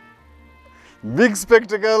 Big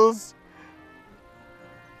spectacles,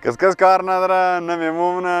 kaskas kar nadra, na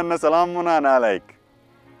memumna, na salamuna, na like.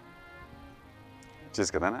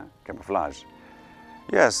 Camouflage.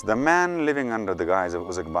 Yes, the man living under the guise of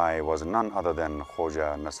Uzakbai was none other than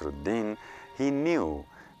Khoja Nasreddin. He knew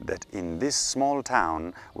that in this small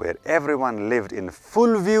town where everyone lived in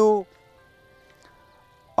full view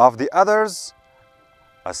of the others,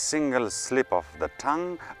 a single slip of the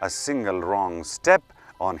tongue, a single wrong step,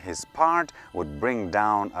 on his part would bring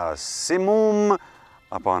down a simum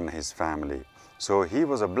upon his family. So he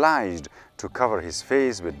was obliged to cover his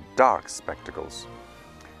face with dark spectacles,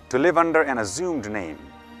 to live under an assumed name,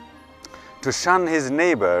 to shun his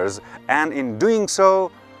neighbors, and in doing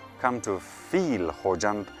so, come to feel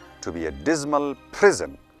Khoja to be a dismal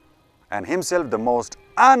prison, and himself the most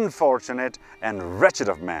unfortunate and wretched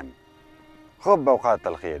of men.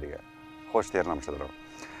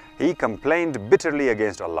 He complained bitterly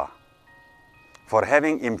against Allah for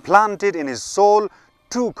having implanted in his soul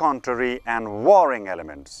two contrary and warring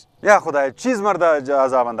elements. Ya Khuda, cheez marda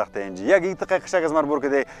azab andakhte inji. Ya gi taqi khashak az marbur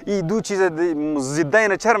kede. I du cheez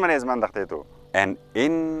ziddain charmane az mandakhte tu. An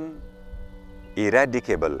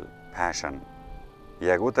ineradicable passion.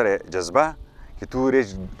 Ya gutare jazba ki tu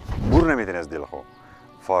rej burne mitene az dil kho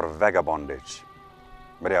for vagabondage.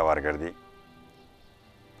 Bari awargardi.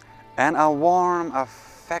 And a warm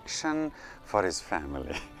affection for his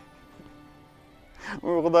family.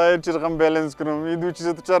 खुदाए चिरकम balance करूँ ये दो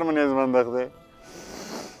चीज़ें तो चार महीने ज़मान दखते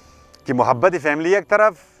कि मोहब्बत फैमिली एक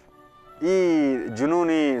तरफ ये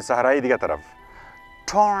जुनूनी सहराई दिगा तरफ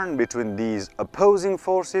torn between these opposing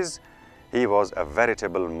forces he was a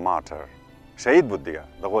veritable martyr शहीद बुद्धिगा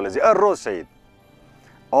दखोले जी रोज़ शहीद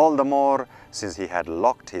all the more since he had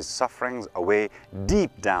locked his sufferings away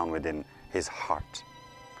deep down within his heart.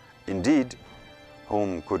 Indeed,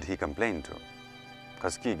 whom could he complain to?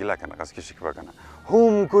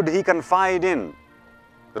 Whom could he confide in?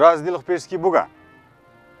 In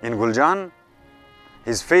Guljan,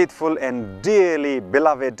 his faithful and dearly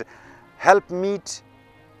beloved helpmeet.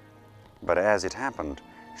 But as it happened,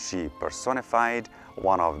 she personified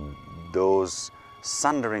one of those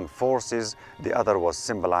sundering forces. The other was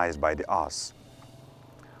symbolized by the ass,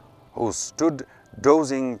 who stood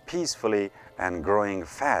dozing peacefully and growing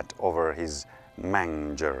fat over his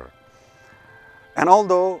manger. And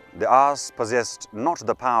although the ass possessed not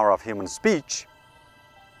the power of human speech,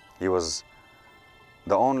 he was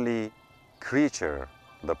the only creature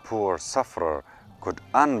the poor sufferer could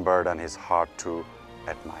unburden his heart to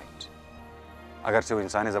at night. अगर से वो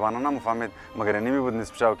इंसानी ज़बान ना मुफाहमत मगर इन्हीं में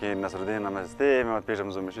Buddhist पचाओ कि नसरुद्दीन नमस्ते मैं मत पेश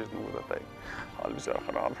हमज़ो मशीद नहीं बताता है हाल बेचारा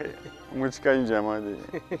ख़राब है मुझका ही जमा दे.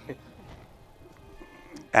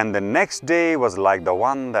 And the next day was like the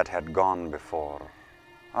one that had gone before.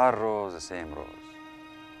 Our rose, the same rose.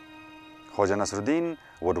 Khoja Nasreddin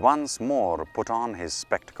would once more put on his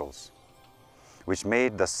spectacles, which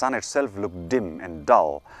made the sun itself look dim and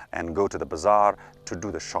dull, and go to the bazaar to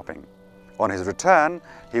do the shopping. On his return,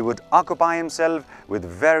 he would occupy himself with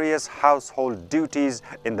various household duties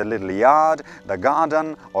in the little yard, the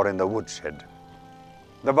garden, or in the woodshed.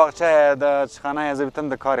 The baghcha, the khana,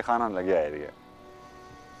 the kari khana lagya hai.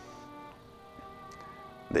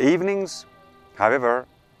 The evenings, however,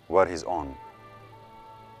 were his own.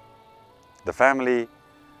 The family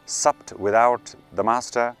supped without the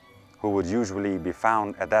master, who would usually be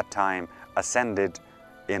found at that time ascended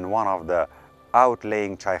in one of the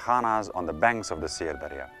outlying chaykhanas on the banks of the Sir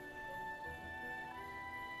Darya.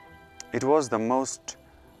 It was the most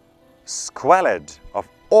squalid of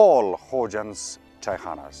all Khoja's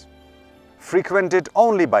chaykhanas, frequented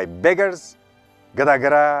only by beggars,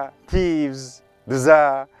 gadagara, thieves,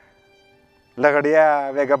 duza,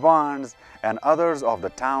 lagadia, vagabonds, and others of the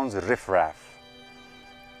town's riffraff.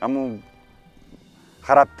 Amu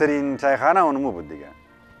kharabtarin chaykhana unmu buddiga.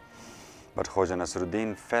 But Khoja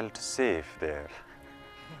Nasreddin felt safe there.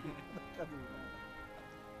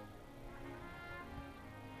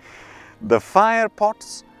 The fire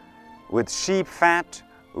pots with sheep fat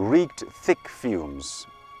reeked thick fumes.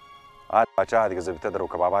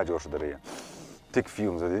 Thick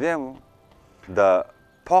fumes. The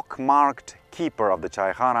pock-marked keeper of the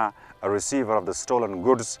chaykhana, a receiver of the stolen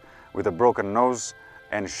goods with a broken nose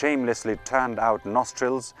and shamelessly turned out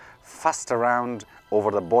nostrils, fussed around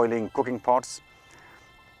over the boiling cooking pots.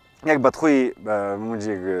 Yak badkhui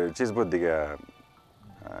mujhe cheez bahut diga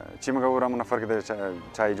chimagawura munafar ke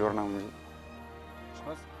chai jorna mujhe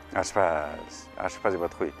ashpaz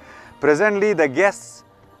badkhui. Presently the guests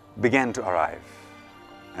began to arrive.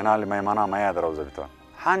 And all mehmana maya daraw zabita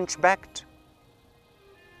hunchbacked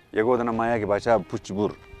yagodana maya ke bacha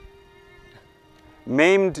puchbur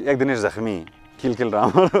maimed ek dinish zakhmi kil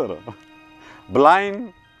ram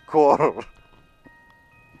blind core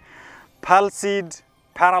palsied,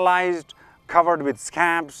 paralyzed, covered with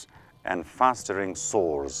scabs and festering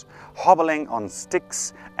sores, hobbling on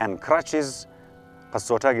sticks and crutches,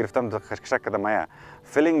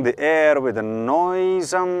 filling the air with the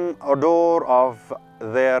noisome odor of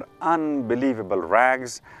their unbelievable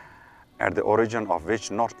rags at the origin of which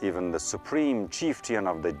not even the supreme chieftain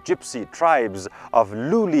of the gypsy tribes of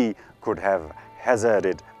Luli could have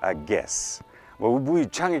hazarded a guess. وبوی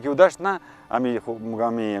چنگی که او داشت نه امی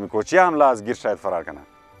کوچی هم لاز گیر شاید فرار کنه.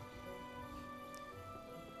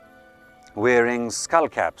 Wearing skull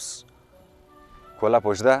caps, کولا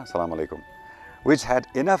پوشیده، سلام علیکم، which had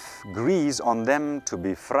enough grease on them to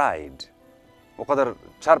be fried. وقدر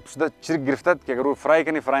چرب شده چرک گرفتد که اگر او فرای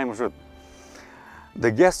کنی فرای مشود.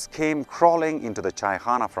 The guests came crawling into the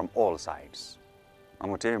chaikhana from all sides.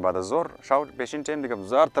 امو تیمی بعد از ظهر شاو پیشین تیم دیگه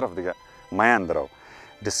بزار طرف دیگه میان درو.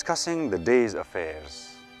 Discussing the day's affairs.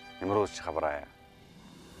 امروز چه خبره؟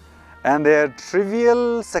 And their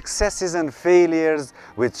trivial successes and failures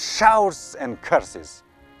with shouts and curses.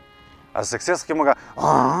 از success که مگه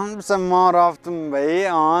بس ما رفتم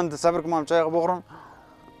به صبر کنم چای بخورم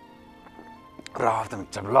رفتم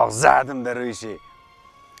چبلاغ زدم در رویشی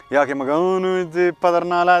یا که مگه اونو پدر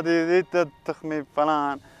نالا دی تخمی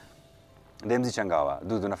فلان دیمزی چنگاوا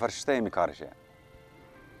دو نفر شته می کارشه.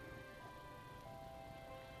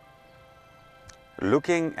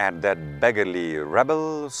 Looking at that beggarly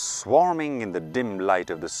rabble swarming in the dim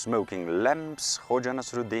light of the smoking lamps, Khoja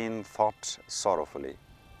Nasreddin thought sorrowfully.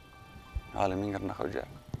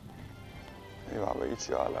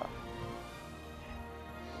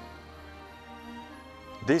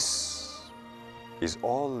 This is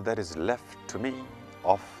all that is left to me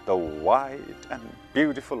of the wide and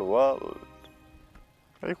beautiful world.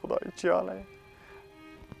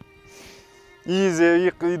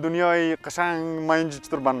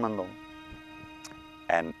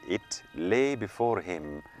 And it lay before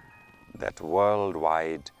him, that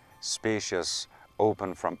worldwide, spacious,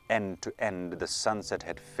 open from end to end. The sunset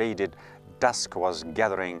had faded, dusk was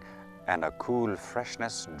gathering, and a cool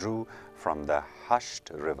freshness drew from the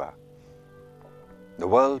hushed river. The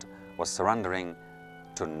world was surrendering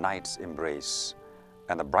to night's embrace,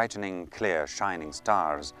 and the brightening, clear, shining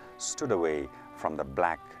stars stood away from the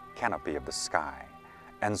black canopy of the sky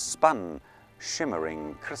and spun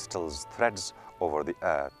shimmering crystals threads over the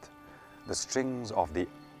earth, the strings of the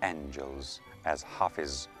angels, as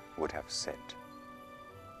Hafiz would have said.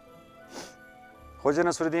 Khoja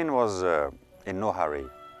Nasreddin was in no hurry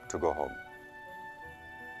to go home.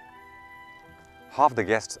 Half the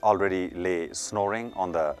guests already lay snoring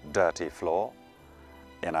on the dirty floor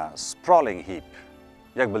in a sprawling heap.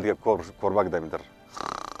 The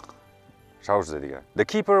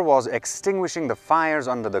keeper was extinguishing the fires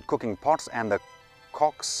under the cooking pots, and the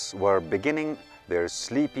cocks were beginning their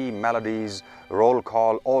sleepy melodies, roll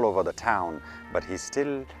call all over the town, but he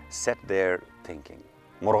still sat there thinking.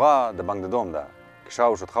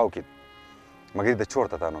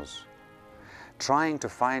 Trying to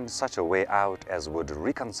find such a way out as would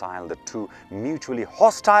reconcile the two mutually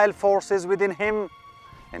hostile forces within him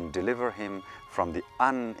and deliver him from the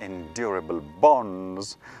unendurable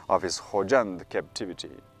bonds of his Khojand captivity.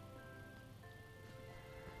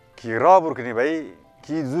 Ki rabur kani bhai,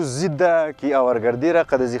 ki zo zidda, ki awargardi ra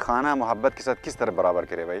qadazi khana muhabbat ke sath kis tarah barabar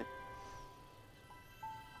kare bhai?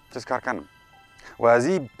 Chis kar kanam.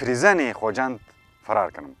 Wazi prison-e Khojand farar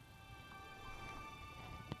kanam.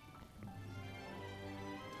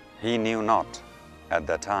 He knew not at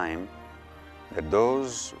the time that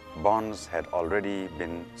those bonds had already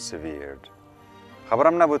been severed.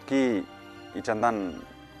 Khabaram na bud ki ichandan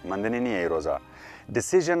mandini nahi hai roza.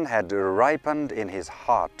 Decision had ripened in his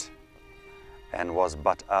heart and was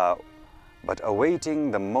but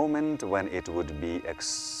awaiting the moment when it would be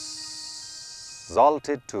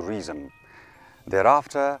exalted to reason,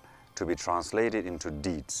 thereafter to be translated into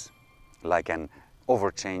deeds, like an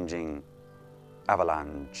overchanging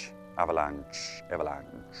avalanche.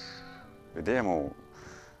 Videmo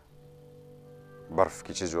barf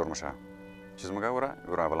ki cheez jor masha.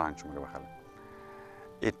 Avalanche.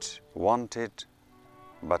 It wanted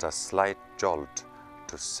but a slight jolt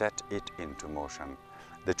to set it into motion.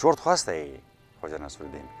 The chort khwaste Khoja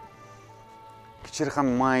Nasreddin. Kichir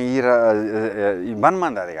kham maira ban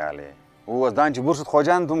manda digale. O az dan chi bursut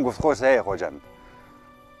Khojan tum guft khos hai Khojan.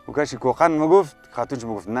 O kashi koqan maguft khatun chi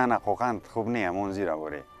maguft na koqan khub nahi amon zira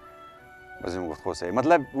bore. بس يوم قلت خوسه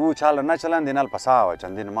मतलब वो चाल ना चलन दिनाल पसावा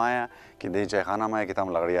चंदिन माया कि दे चाय खाना माया कि तम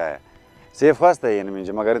लग रहा है सेफ खास है यानी मुझे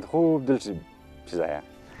मगर खूब दिल से चीज़ाया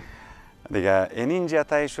देखा इन्हीं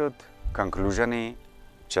जाता है शुद्ध conclusion है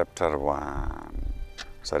chapter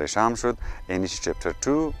 1 सारे शाम शुद्ध इन्हीं chapter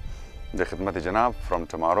 2 बखिदमत जनाब from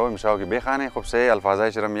tomorrow इंशाअल्लाह की बेखाने खूब से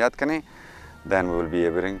अल्फाज़ शर्म याद करें then we will be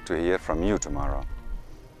able to hear from you tomorrow.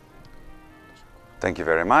 Thank you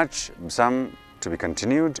very much. Some to be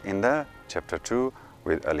continued in the chapter 2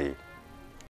 with Ali.